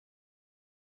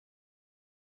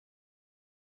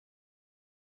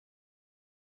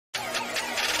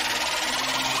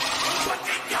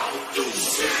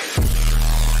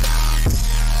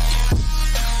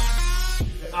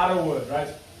right?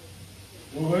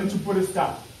 We're going to put a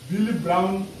star. Billy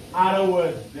Brown, other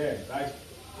word there, right?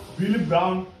 Billy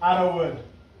Brown, other word.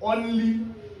 Only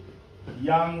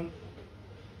young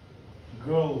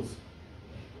girls.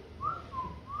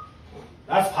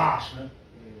 That's harsh, man.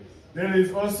 There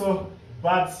is also,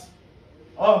 but,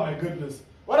 oh my goodness.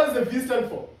 What does the V stand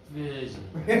for? Virgin.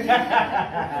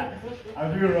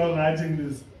 I'm doing wrong writing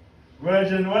this.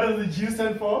 Virgin. What does the G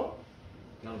stand for?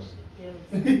 No.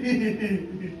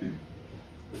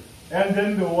 And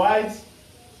then the white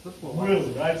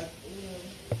will, right?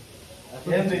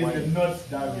 And there is the not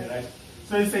down here, right?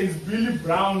 So it says Billy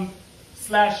Brown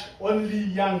 / only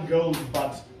young girls,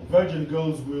 but virgin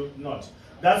girls will not.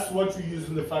 That's what we use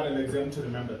in the final exam to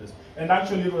remember this. And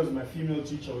actually it was my female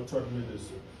teacher who taught me this.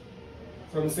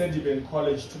 From St. Eben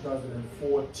College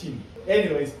 2014.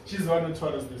 Anyways, she's the one who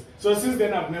taught us this. So since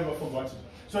then I've never forgotten.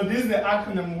 So this is the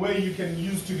acronym where you can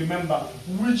use to remember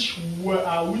which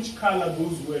color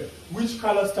goes where. Which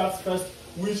color starts first,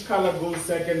 which color goes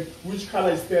second, which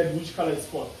color is third, which color is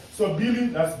fourth. So Billy,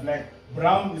 that's black.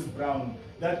 Brown is brown.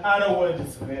 That other word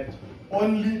is red.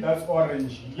 Only, that's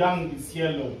orange. Young is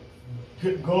yellow.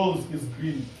 Girls is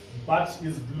green. But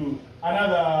is blue.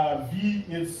 Another V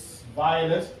is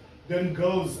violet. Then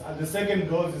girls, the second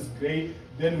girls is gray.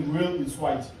 Then will is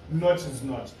white. Not is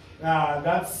not.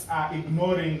 That's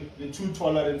ignoring the two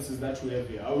tolerances that we have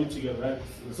here. Are we together, right?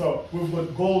 So we've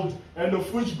got gold, and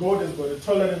of which gold has got a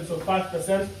tolerance of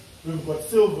 5%. We've got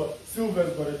silver. Silver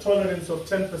has got a tolerance of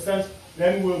 10%.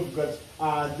 Then we've got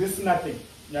this nothing,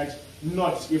 right?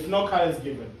 Not, if no color is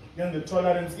given. Then the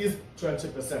tolerance is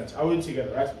 20%. Are we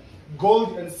together, right?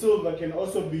 Gold and silver can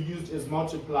also be used as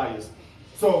multipliers.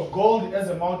 So gold as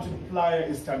a multiplier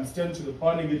is times 10 to the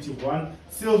power negative 1.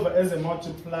 Silver as a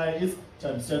multiplier is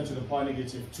times 10 to the power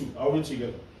negative 2. Are we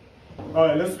together?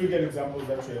 Alright, let's look at examples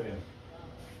that we have here.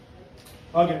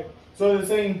 Okay, so they're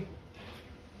saying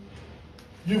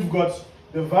you've got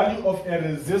the value of a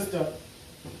resistor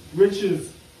which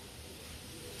is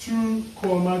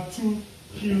 2,2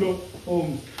 kilo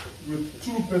ohms with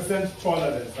 2%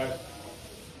 tolerance, right?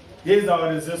 Here's our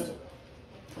resistor.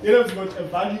 It has got a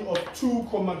value of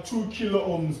 2,2 kilo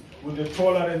ohms with a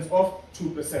tolerance of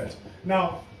 2%.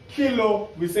 Now, kilo,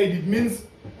 we said it means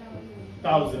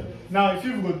 1,000. Now, if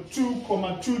you've got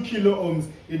 2,2 kilo ohms,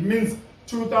 it means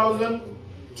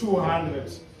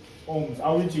 2,200 ohms.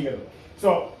 Are we together?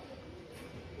 So,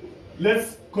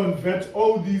 let's convert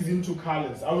all these into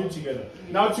colors. Are we together?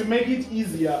 Now, to make it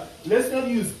easier, let's not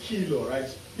use kilo, right?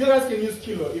 You guys can use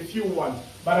kilo if you want,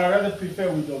 but I rather prefer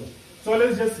we don't. So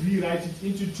let's just rewrite it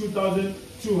into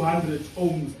 2,200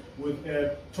 ohms with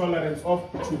a tolerance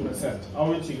of 2%.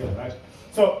 Are we together, right?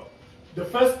 So the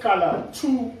first color,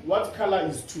 2, what color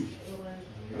is 2?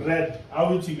 Red.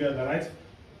 Are we together, right?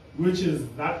 Which is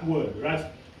that word, right?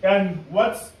 And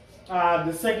what's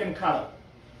the second color?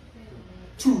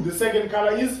 2. The second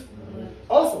color is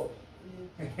also.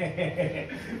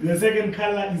 The second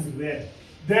color is red.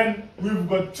 Then we've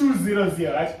got 2 zeros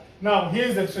here, right? Now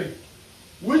here's the trick.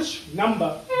 Which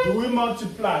number do we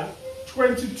multiply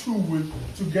 22 with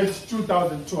to get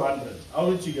 2,200? Are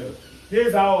we together?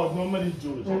 Here's how I would normally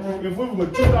do it. If we've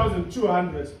got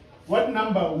 2,200, what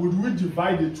number would we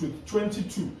divide it with?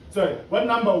 22. Sorry, what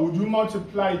number would we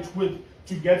multiply it with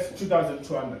to get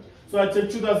 2,200? So I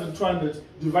take 2,200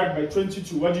 divided by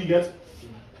 22. What do you get?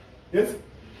 It's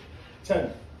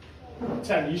 10.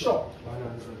 10, you sure?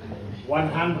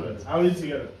 100. Are we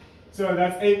together? So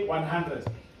that's 100.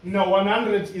 Now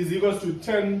 100 is equals to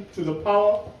 10 to the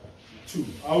power 2.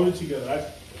 Are we together, right?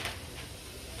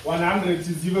 100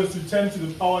 is equals to 10 to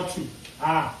the power 2.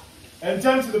 And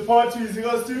 10 to the power 2 is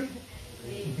equals to?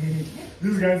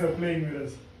 These guys are playing with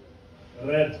us.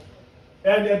 Red.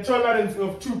 And a tolerance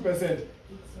of 2%.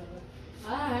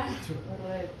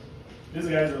 These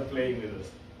guys are playing with us.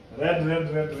 Red,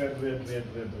 red, red, red, red, red, red,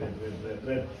 red, red, red,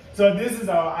 red. So this is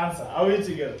our answer. Are we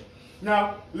together?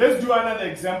 Now, let's do another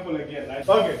example again. Right?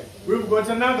 Okay, we've got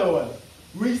another one,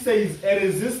 which says a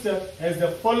resistor has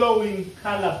the following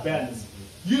color bands.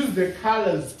 Use the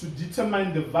colors to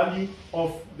determine the value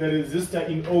of the resistor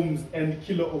in ohms and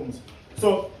kilo ohms.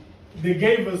 So, they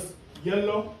gave us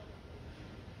yellow,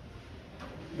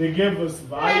 they gave us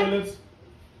violet,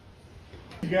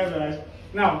 together, right?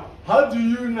 Now, how do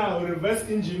you now reverse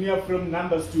engineer from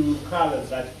numbers to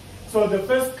colors, right? So, the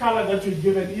first color that we're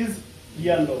given is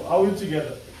yellow. Are we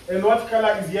together? And what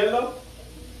color is yellow?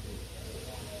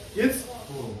 It's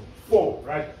 4,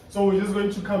 right? So we're just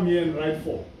going to come here and write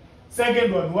 4.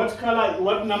 Second one,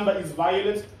 what number is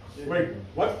violet? Wait,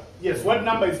 what? Yes, what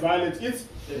number is violet? It's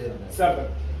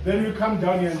 7. Then we come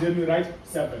down here and then we write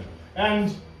 7.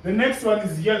 And the next one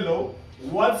is yellow.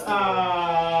 What's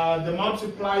the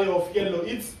multiplier of yellow?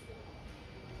 It's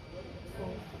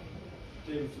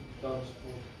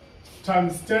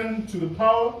times 10 to the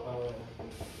power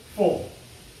 4.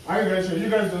 Are you guys sure? You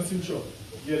guys don't seem sure.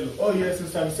 Yellow. Oh yes,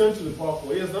 it's times 10 to the power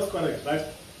 4. Yes, that's correct, right?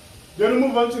 Then we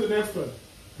move on to the next one.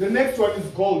 The next one is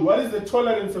gold. What is the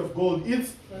tolerance of gold?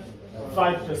 It's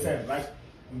 5%, right?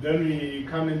 And then we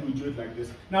come and we do it like this.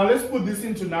 Now let's put this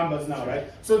into numbers now, right?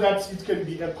 So that it can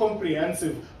be a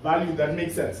comprehensive value that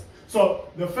makes sense. So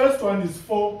the first one is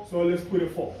 4, so let's put a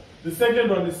 4. The second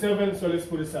one is 7, so let's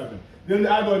put a 7. Then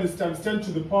the other one is times 10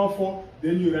 to the power 4,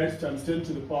 then you write times 10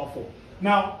 to the power 4.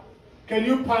 Now, can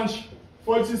you punch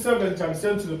 47 times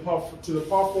 10 to the power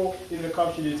 4 in the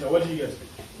calculator? What do you get?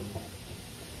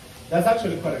 That's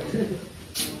actually correct.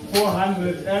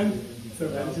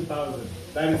 470,000.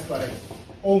 That is correct.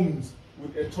 Ohms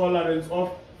with a tolerance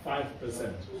of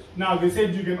 5%. Now they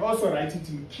said you can also write it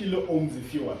in kilo ohms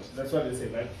if you want. That's what they say,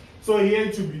 right? So here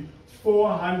it should be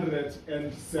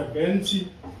 470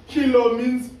 kilo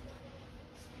means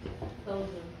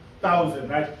 1,000,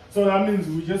 right? So that means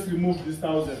we just remove this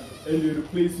 1,000 and we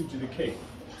replace it with the K.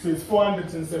 So it's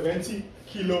 470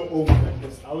 kilo ohms like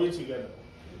this. Are we together?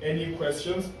 Any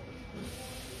questions?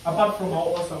 Apart from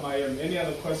how awesome I am, any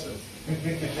other questions?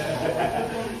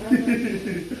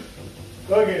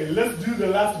 Okay, let's do the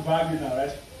last value now,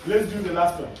 right? Let's do the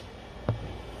last one.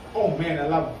 Oh man, I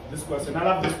love this question. I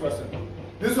love this question.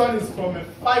 This one is from a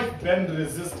 5-bend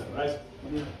resistor, right?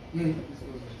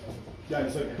 Yeah,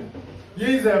 it's okay.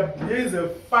 Here is a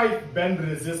 5-bend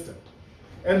resistor.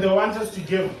 And they want us to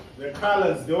give the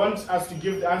colors. They want us to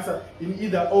give the answer in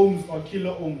either ohms or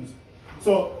kilo ohms.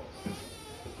 So,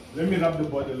 let me rub the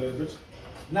board a little bit.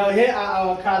 Now here are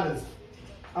our colors.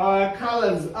 Our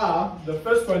colors are, the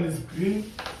first one is green,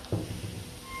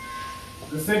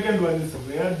 the second one is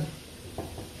red,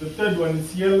 the third one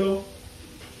is yellow,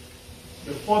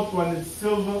 the fourth one is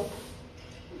silver,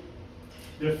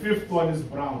 the fifth one is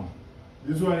brown.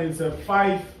 This one is a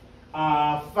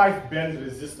 5-bend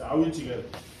resistor. Are we together?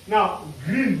 Now,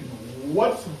 green,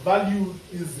 what value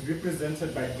is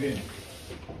represented by green?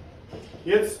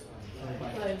 It's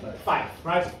 5,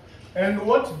 right? And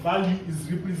what value is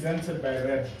represented by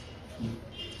red?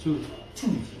 2.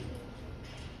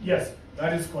 Yes,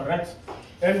 that is correct.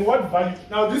 And what value?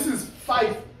 Now this is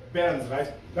 5 bands,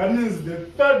 right? That means the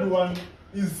third one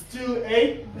is still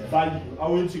a value.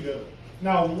 Are we together?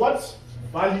 Now what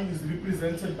value is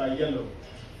represented by yellow?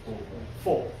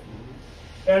 4.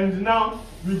 And now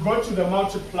we go to the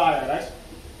multiplier, right?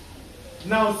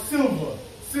 Now silver.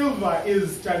 Silver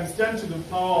is times 10 to the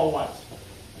power of what?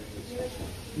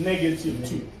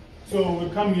 -2. So we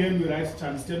come here and we write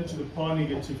times 10 to the power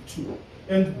 -2.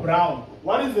 And brown.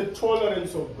 What is the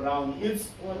tolerance of brown? It's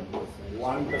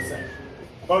 1%.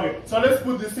 Okay, so let's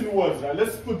put this in words, right?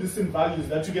 Let's put this in values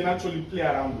that you can actually play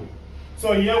around with.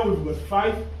 So here we've got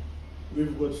 5,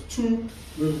 we've got 2,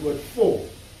 we've got 4.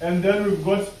 And then we've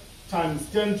got times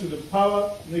 10 to the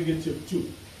power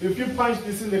 -2. If you punch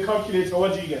this in the calculator,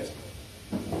 what do you get?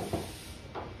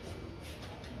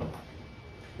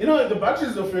 You know, the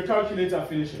batteries of your calculator are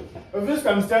finishing. If this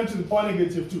comes 10 to the power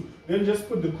 -2, then just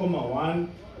put the comma 1,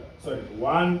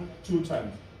 2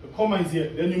 times. The comma is here,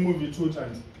 then you move it 2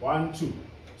 times. 1, 2.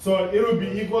 So it will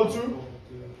be equal to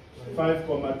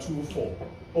 5,24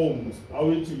 ohms. Are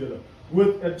we together?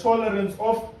 With a tolerance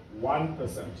of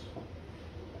 1%.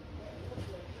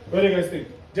 What do you guys think?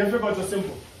 Difficult or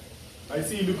simple? I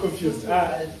see you look confused.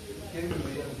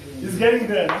 It's getting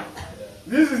there.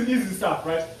 This is easy stuff,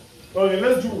 right? Okay,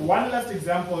 let's do one last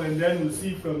example and then we'll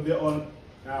see from there on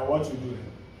what we do.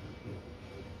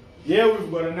 Here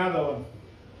we've got another one.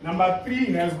 Number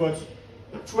 3 has got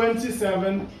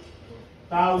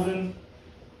 27,000.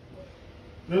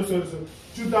 No, sorry,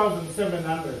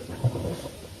 2,700.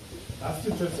 That's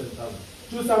still 27,000.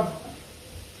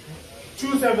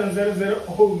 2700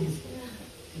 ohms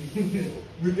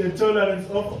with a tolerance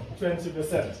of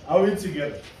 20%. Are we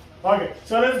together? Okay,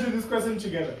 so let's do this question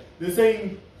together. They're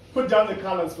saying put down the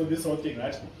colors for this whole thing,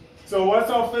 right? So what's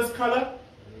our first color?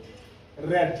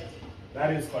 Red.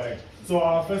 That is correct. So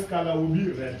our first color will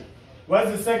be red.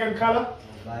 What's the second color?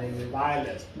 Violet.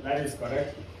 Violet. That is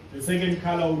correct. The second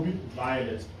color will be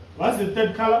violet. What's the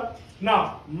third color?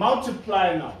 Now,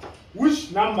 multiply now.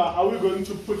 Which number are we going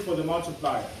to put for the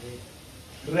multiplier?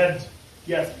 Red.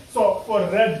 Yes. So for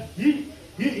red,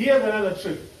 here's another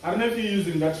trick. I don't know if you're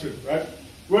using that trick, right?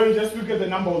 Where you just look at the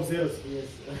number of zeros. Yes.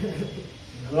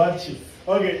 Gotcha.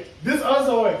 Okay, this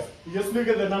also works. You just look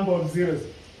at the number of zeros.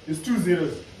 It's 2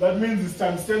 zeros. That means it's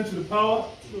times 10 to the power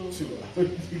 2.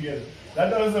 Together.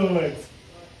 That also works.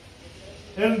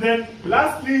 And then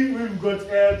lastly, we've got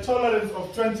a tolerance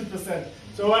of 20%.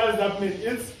 So what does that mean?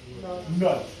 It's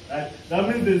not. Right? That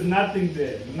means there's nothing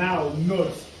there. Now,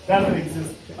 not. Doesn't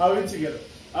exist. Are we together?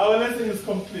 Our lesson is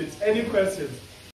complete. Any questions?